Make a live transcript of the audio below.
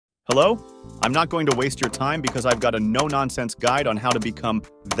Hello? I'm not going to waste your time because I've got a no-nonsense guide on how to become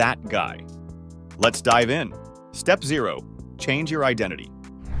that guy. Let's dive in. Step 0. Change your identity.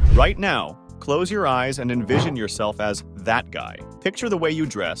 Right now, close your eyes and envision yourself as that guy. Picture the way you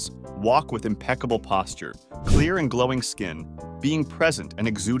dress, walk with impeccable posture, clear and glowing skin, being present and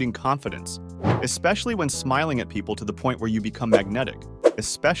exuding confidence, especially when smiling at people to the point where you become magnetic,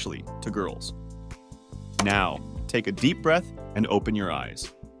 especially to girls. Now, take a deep breath and open your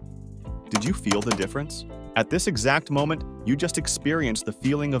eyes. Did you feel the difference? At this exact moment, you just experienced the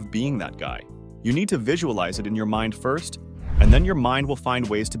feeling of being that guy. You need to visualize it in your mind first, and then your mind will find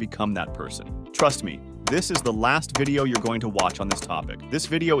ways to become that person. Trust me, this is the last video you're going to watch on this topic. This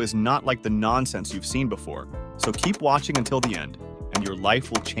video is not like the nonsense you've seen before, so keep watching until the end, and your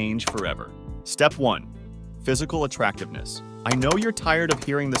life will change forever. Step 1. Physical attractiveness. I know you're tired of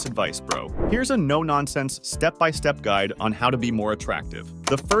hearing this advice, bro. Here's a no-nonsense, step-by-step guide on how to be more attractive.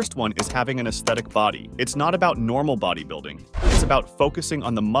 The first one is having an aesthetic body. It's not about normal bodybuilding. It's about focusing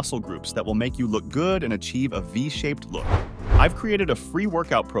on the muscle groups that will make you look good and achieve a V-shaped look. I've created a free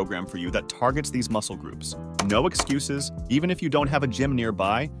workout program for you that targets these muscle groups. No excuses. Even if you don't have a gym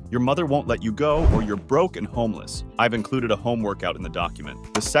nearby, your mother won't let you go or you're broke and homeless. I've included a home workout in the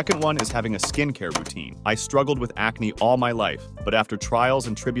document. The second one is having a skincare routine. I struggled with acne all my life, but after trials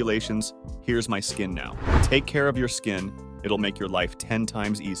and tribulations, here's my skin now. Take care of your skin. It'll make your life 10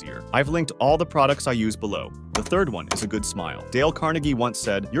 times easier. I've linked all the products I use below. The third one is a good smile. Dale Carnegie once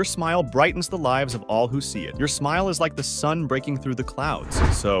said, "Your smile brightens the lives of all who see it." Your smile is like the sun breaking through the clouds.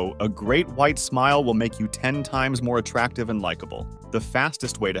 So, a great white smile will make you 10 times more attractive and likable. The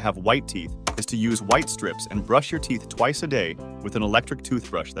fastest way to have white teeth is to use white strips and brush your teeth twice a day with an electric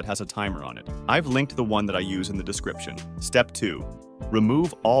toothbrush that has a timer on it. I've linked the one that I use in the description. Step 2.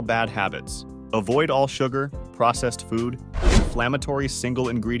 Remove all bad habits. Avoid all sugar, processed food, inflammatory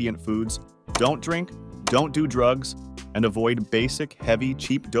single-ingredient foods. Don't drink, don't do drugs, and avoid basic, heavy,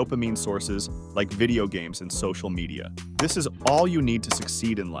 cheap dopamine sources like video games and social media. This is all you need to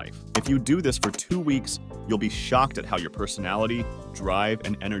succeed in life. If you do this for 2 weeks, you'll be shocked at how your personality, drive,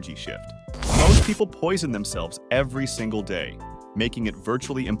 and energy shift. Most people poison themselves every single day, making it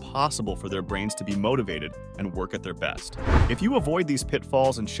virtually impossible for their brains to be motivated and work at their best. If you avoid these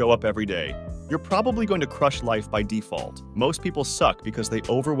pitfalls and show up every day, you're probably going to crush life by default. Most people suck because they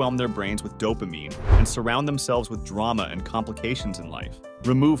overwhelm their brains with dopamine and surround themselves with drama and complications in life.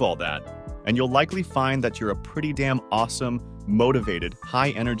 Remove all that, and you'll likely find that you're a pretty damn awesome, motivated,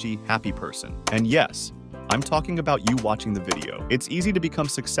 high-energy, happy person. And yes, I'm talking about you watching the video. It's easy to become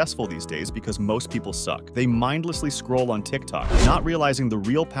successful these days because most people suck. They mindlessly scroll on TikTok, not realizing the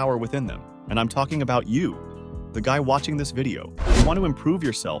real power within them. And I'm talking about you, the guy watching this video. You want to improve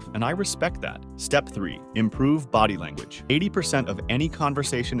yourself, and I respect that. Step 3. Improve body language. 80% of any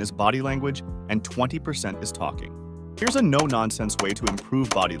conversation is body language, and 20% is talking. Here's a no-nonsense way to improve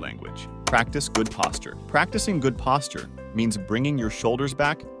body language. Practice good posture. Practicing good posture means bringing your shoulders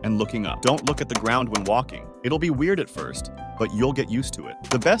back and looking up. Don't look at the ground when walking. It'll be weird at first, but you'll get used to it.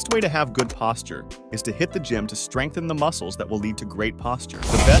 The best way to have good posture is to hit the gym to strengthen the muscles that will lead to great posture.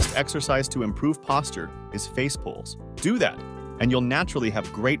 The best exercise to improve posture is face pulls. Do that, and you'll naturally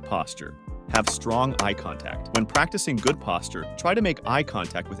have great posture. Have strong eye contact. When practicing good posture, try to make eye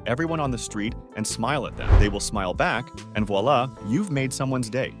contact with everyone on the street and smile at them. They will smile back, and voila, you've made someone's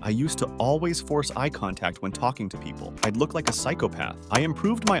day. I used to always force eye contact when talking to people. I'd look like a psychopath. I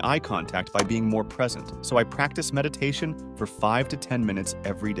improved my eye contact by being more present, so I practice meditation for 5 to 10 minutes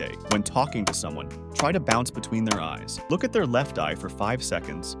every day. When talking to someone, try to bounce between their eyes. Look at their left eye for 5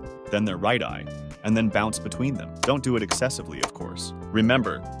 seconds, then their right eye, and then bounce between them. Don't do it excessively, of course.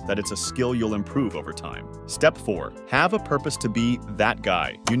 Remember that it's a skill you'll improve over time. Step 4. Have a purpose to be that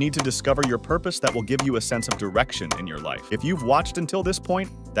guy. You need to discover your purpose that will give you a sense of direction in your life. If you've watched until this point,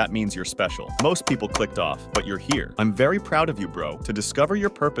 that means you're special. Most people clicked off, but you're here. I'm very proud of you, bro. To discover your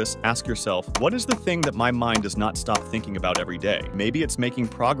purpose, ask yourself, what is the thing that my mind does not stop thinking about every day? Maybe it's making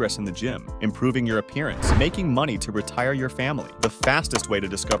progress in the gym, improving your appearance, making money to retire your family. The fastest way to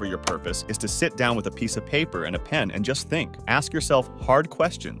discover your purpose is to sit down with a piece of paper and a pen and just think. Ask yourself hard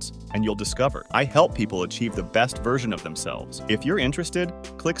questions, and you'll discover. I help people achieve the best version of themselves. If you're interested,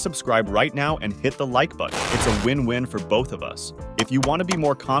 click subscribe right now and hit the like button. It's a win-win for both of us. If you want to be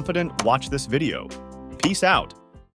more confident, watch this video. Peace out.